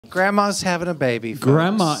Grandma's having a baby, folks.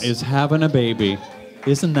 Grandma is having a baby.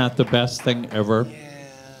 Isn't that the best thing ever?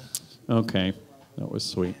 Yeah. Okay, that was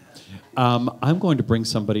sweet. I'm going to bring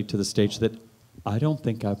somebody to the stage that I don't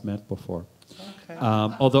think I've met before. Okay.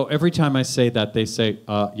 Although every time I say that, they say,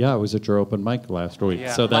 yeah, I was at your open mic last week.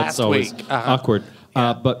 Yeah, So that's last always week. awkward.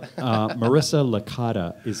 Yeah. But Marissa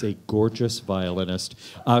Licata is a gorgeous violinist.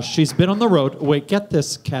 She's been on the road. Wait, get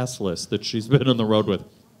this cast list that she's been on the road with.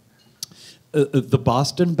 The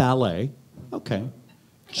Boston Ballet. Okay.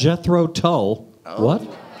 Jethro Tull. Oh.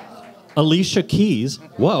 What? Alicia Keys.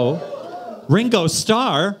 Whoa. Ringo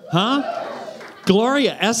Starr. Huh?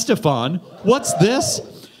 Gloria Estefan. What's this?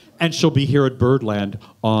 And she'll be here at Birdland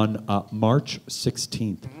on March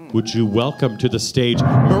 16th. Would you welcome to the stage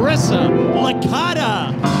Marissa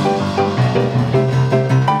Licata?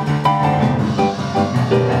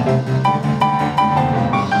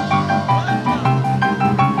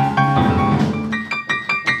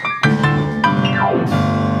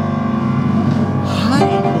 Hi,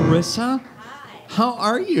 Marissa. Hi. How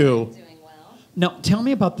are you? Doing well. Now, tell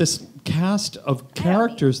me about this cast of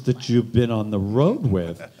characters that you've been on the road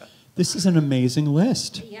with. This is an amazing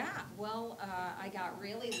list. Yeah, well, I got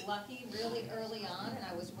really lucky really early on, and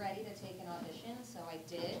I was ready to take an audition, so I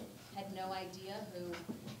did. Had no idea who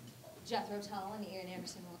Jethro Tull and Ian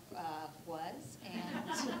Anderson was,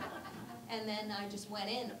 and then I just went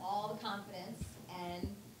in, all the confidence, and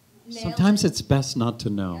nailed Sometimes it. it's best not to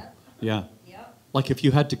know. Yep. Yeah. Yep. Like if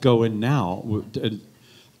you had to go in now,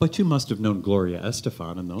 but you must have known Gloria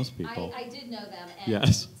Estefan and those people. I did know them, and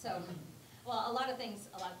Yes. so, well, a lot of things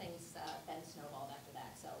then snowballed after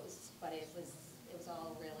that, so it was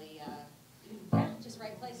all really, yeah, just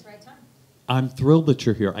right place, right time. I'm thrilled that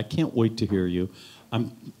you're here. I can't wait to hear you.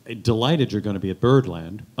 I'm delighted you're going to be at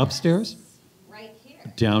Birdland. Upstairs? Right here.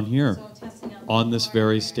 Down here. So I'm testing out On the this floor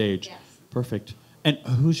very here. stage. Yes. Perfect. And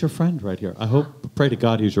who's your friend right here? I hope, pray to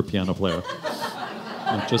God he's your piano player.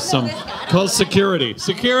 Not just some, call security.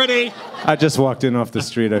 Security! I just walked in off the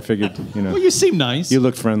street. I figured, Well, you seem nice. you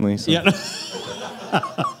look friendly. So. Yeah. This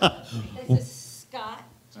is Scott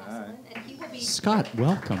Jesselman, and he will be Scott,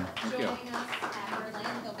 welcome. joining us at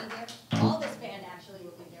Birdland. He'll be there. All this band actually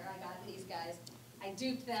will be there. I got these guys. I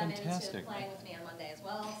duped them into Fantastic. playing with me on Monday as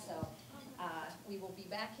well. So we will be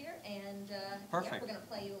back here, and yeah, Perfect. we're going to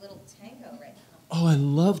play you a little tango right now. Oh, I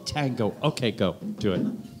love tango. Okay, go. Do it.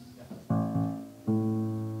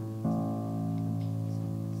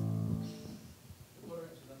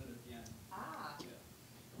 Ah.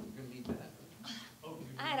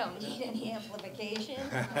 I don't need any amplification.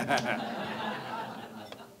 Act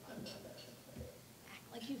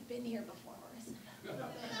like you've been here before, Marissa.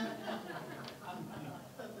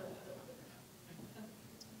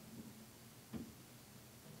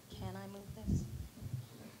 Can I move this?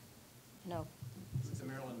 No. It's a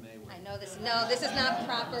Marilyn May way. I know this. No, this is not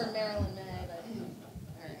proper Marilyn Monroe, but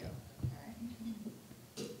all right.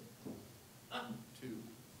 All right. 2,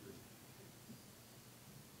 3.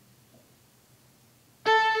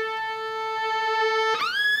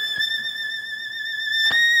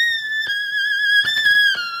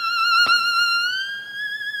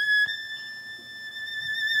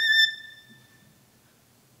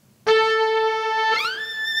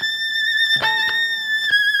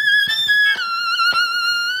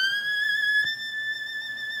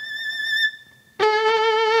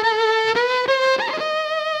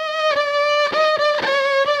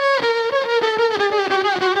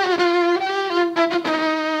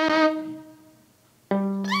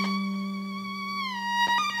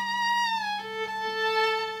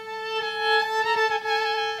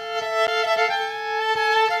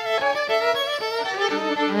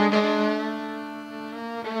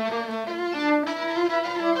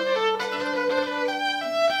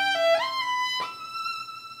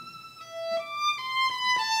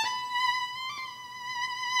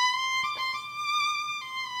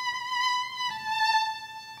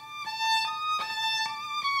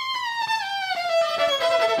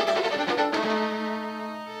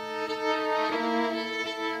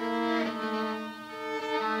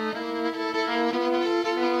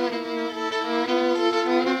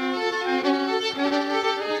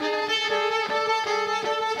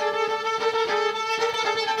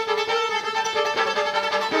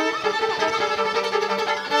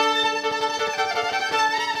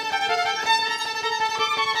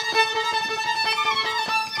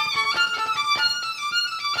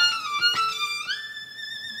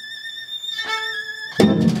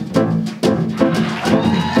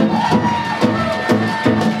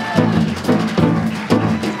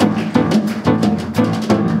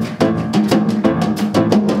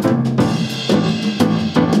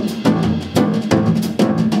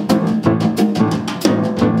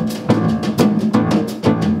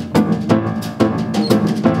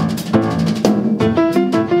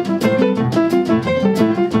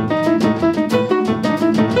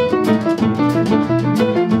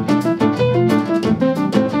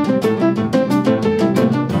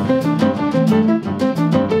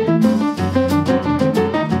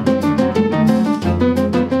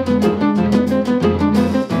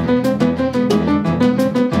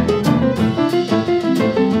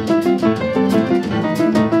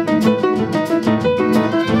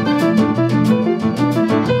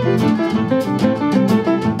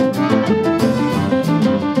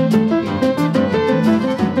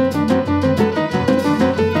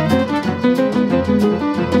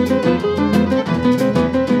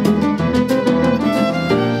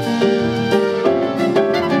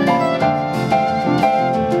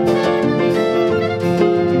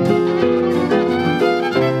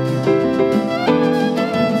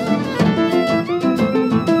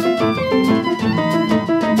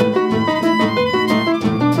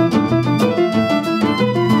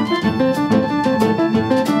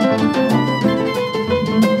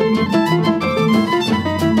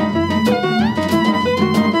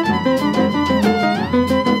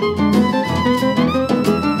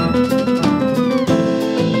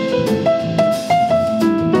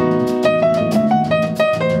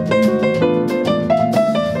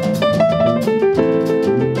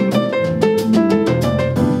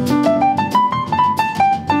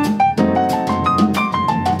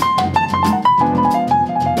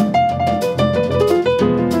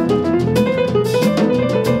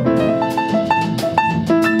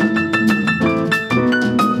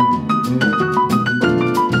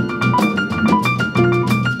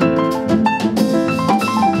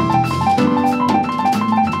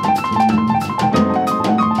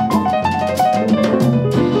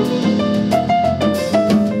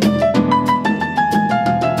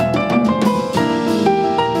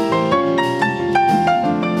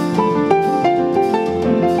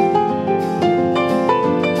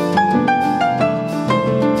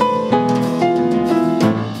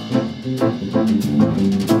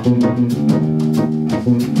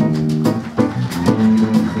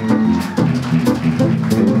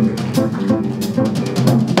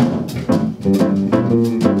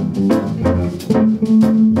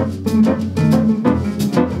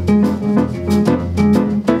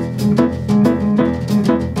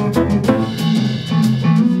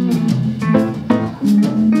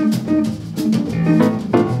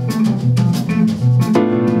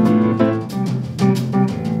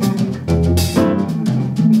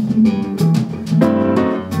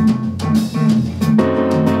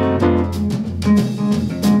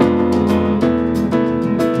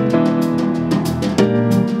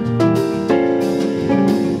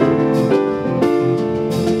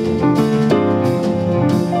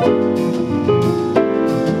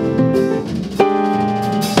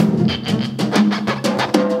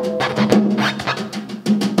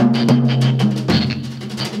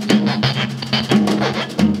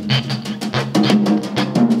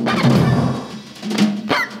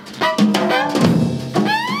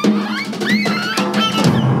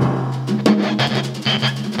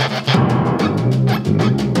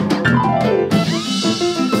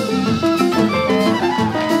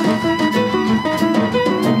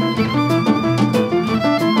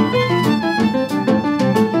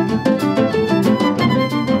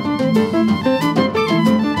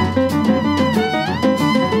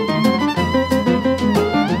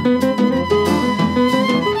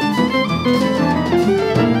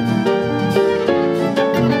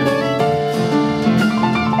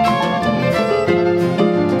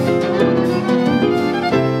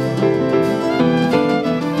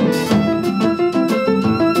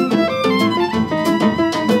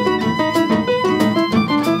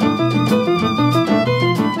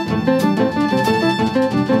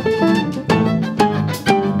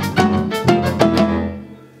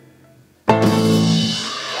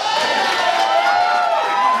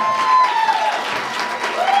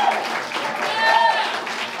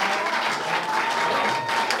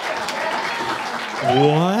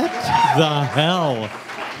 What the hell?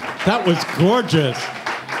 That was gorgeous.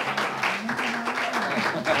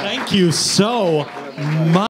 Thank you so much.